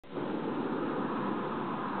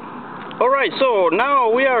Alright, so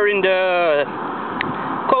now we are in the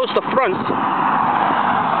coast of France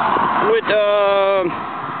with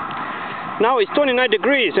now it's 29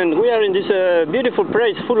 degrees and we are in this beautiful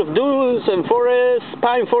place full of dunes and forests,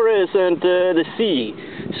 pine forests and the sea.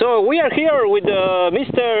 So we are here with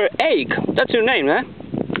Mr. Ake. That's your name, eh?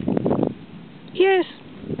 Yes.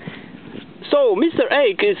 So Mr.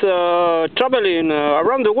 Ake is traveling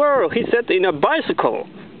around the world, he said, in a bicycle.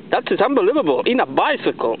 That is unbelievable, in a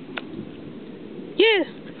bicycle. Yes.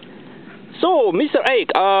 So, Mr.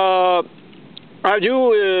 Ake, are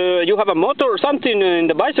you have a motor or something in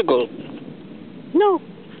the bicycle? No.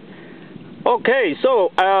 Okay,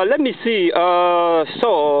 so let me see.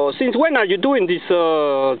 So, since when are you doing these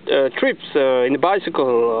trips in the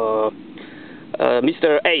bicycle,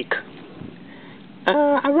 Mr. Ake?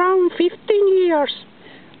 Around 15 years.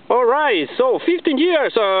 Alright, so 15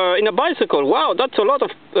 years in a bicycle. Wow, that's a lot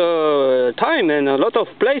of time and a lot of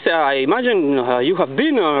places. I imagine you have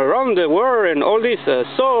been around the world and all this.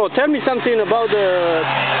 So tell me something about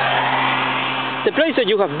the place that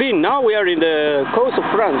you have been. Now we are in the coast of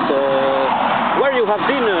France. Where you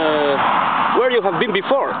have been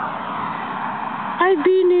before? I've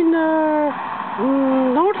been in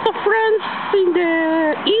north of France, in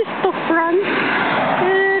the east of France,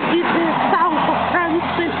 in the south of France,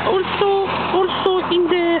 and also in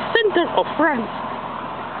the center of France.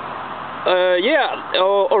 Yeah,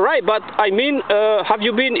 alright, but I mean, have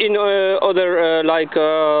you been in other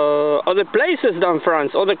other places than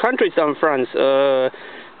France, other countries than France?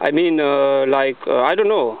 I mean, I don't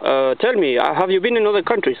know. Tell me, have you been in other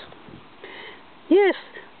countries? Yes,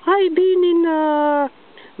 I've been in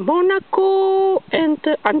Monaco and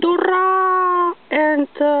Andorra and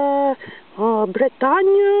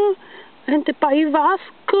Bretagne and the Pays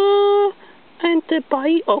Basque and the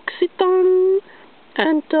Pays Occitan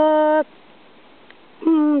and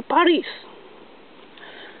Paris.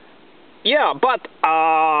 Yeah, but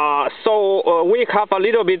so we have a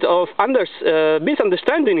little bit of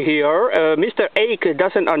misunderstanding here. Mr. Ake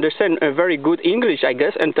doesn't understand very good English, I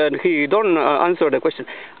guess, and he don't answer the question.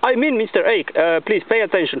 I mean, Mr. Ake, please pay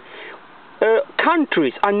attention.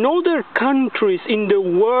 Countries, another countries in the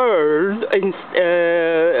world,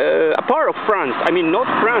 apart of France, I mean not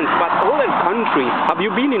France, but other countries. Have you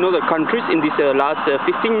been in other countries in these last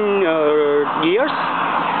 15 years?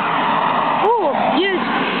 Oh, yes,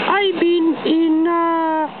 I've been in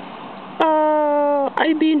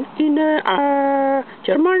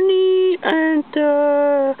Germany and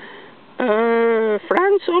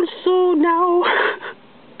France also now,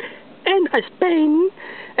 and Spain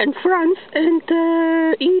and France and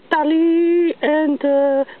Italy and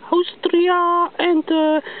Austria and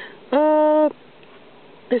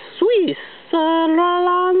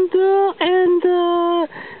Switzerland and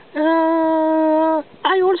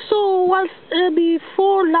I also was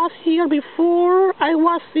last year before I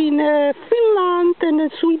was in Finland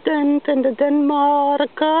and Sweden and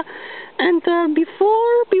Denmark and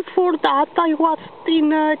before that I was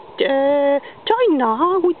in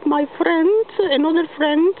China with my friends and other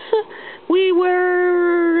friends. We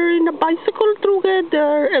were in a bicycle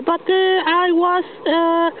together, but I was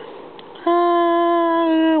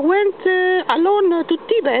went alone to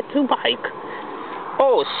Tibet to bike.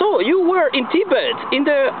 Oh, so you were in Tibet, in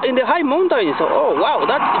the high mountains. Oh, wow,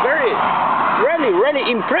 that's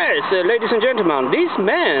really impressed, ladies and gentlemen. This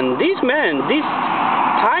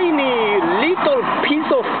tiny little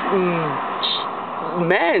piece of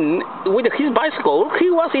man with his bicycle, he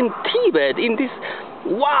was in Tibet, in this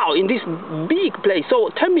big place. So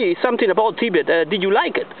tell me something about Tibet. Did you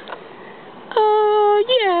like it?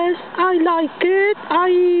 Yes, I like it.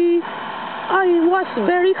 I was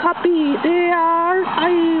very happy there.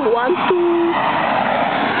 I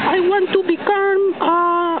want to become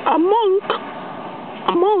a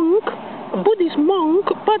Buddhist monk,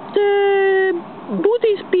 but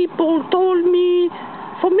Buddhist people told me,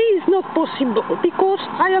 for me it's not possible because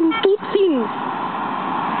I am too thin.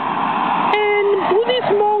 And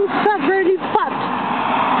Buddhist monks are very fat.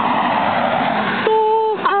 So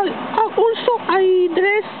I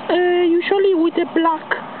dress usually with the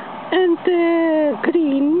black and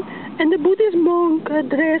green, and the Buddhist monk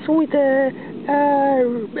dress with a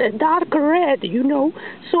dark red, you know.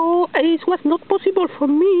 So it was not possible for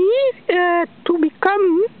me to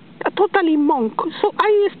become a totally monk. So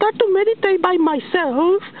I started to meditate by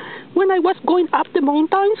myself when I was going up the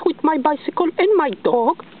mountains with my bicycle and my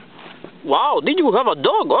dog. Wow, did you have a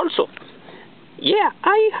dog also? Yeah,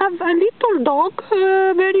 I have a little dog,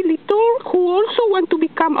 very little, who also want to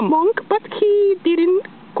become a monk, but he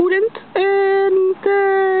couldn't, and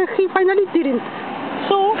he finally didn't.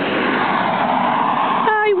 So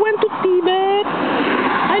I went to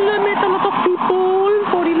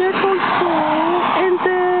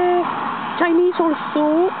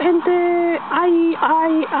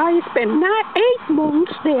spent 8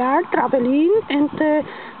 months there traveling, and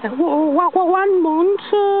 1 month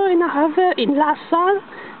and a half in Lhasa,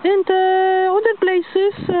 and other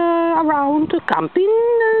places around camping,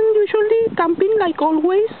 and usually camping like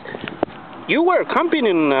always. You were camping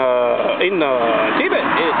in Tibet.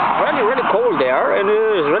 It's really, really cold there, and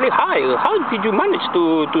it's really high. How did you manage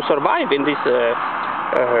to survive in these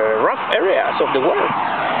rough areas of the world?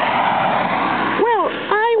 Well,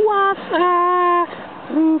 I was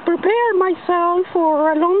prepared myself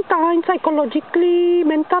for a long time, psychologically,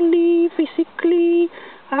 mentally, physically,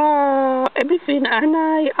 everything, and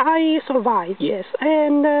I survived, yes.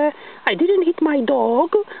 And I didn't eat my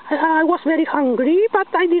dog. I was very hungry, but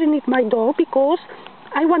I didn't eat my dog because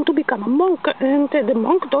I want to become a monk, and the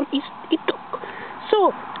monk don't eat dog.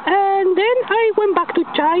 So, and then I went back to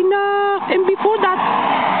China, and before that,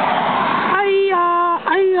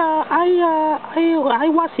 I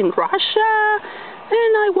was in Russia,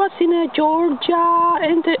 and I was in Georgia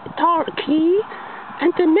and Turkey.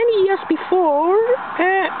 And many years before,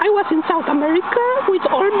 I was in South America with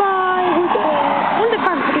all the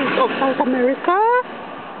countries of South America,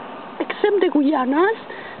 except the Guyanas,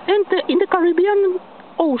 and in the Caribbean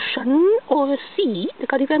Ocean or the sea, the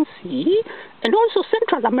Caribbean Sea, and also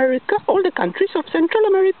Central America, all the countries of Central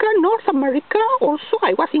America, North America. Also,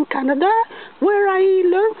 I was in Canada, where I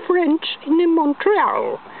learned French in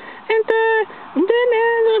Montreal. And then...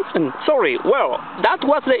 Sorry, well, that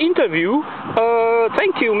was the interview.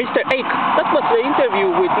 Thank you, Mr. Ake. That was the interview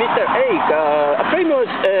with Mr. Ake, a famous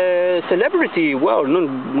celebrity. Well,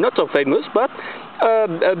 not so famous, but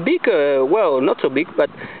a big, well, not so big, but,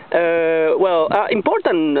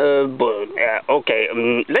 important, okay,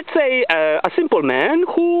 let's say a simple man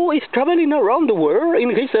who is traveling around the world in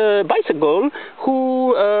his bicycle,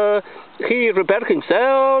 who... he repaired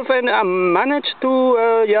himself and managed to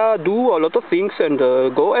do a lot of things and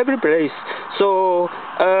go every place. So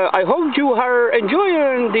I hope you are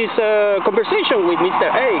enjoying this conversation with Mr.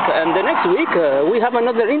 Ake. And the next week we have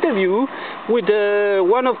another interview with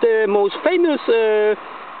one of the most famous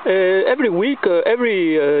every week,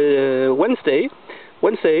 every Wednesday.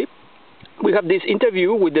 We have this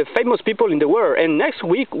interview with the famous people in the world. And next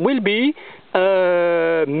week will be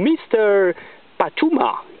Mr.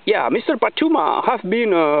 Pachuma. Yeah, Mr. Pachuma has been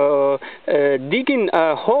digging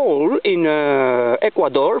a hole in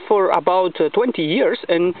Ecuador for about 20 years,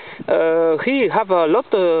 and he have a lot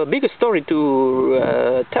big story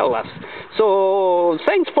to tell us. So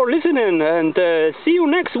thanks for listening, and see you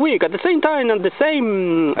next week at the same time and the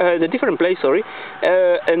same the different place. Sorry,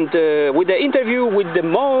 and with the interview with the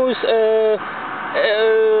most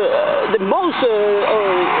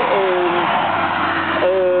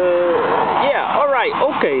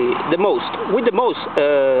okay, with the most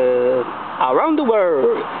around the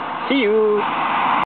world. See you.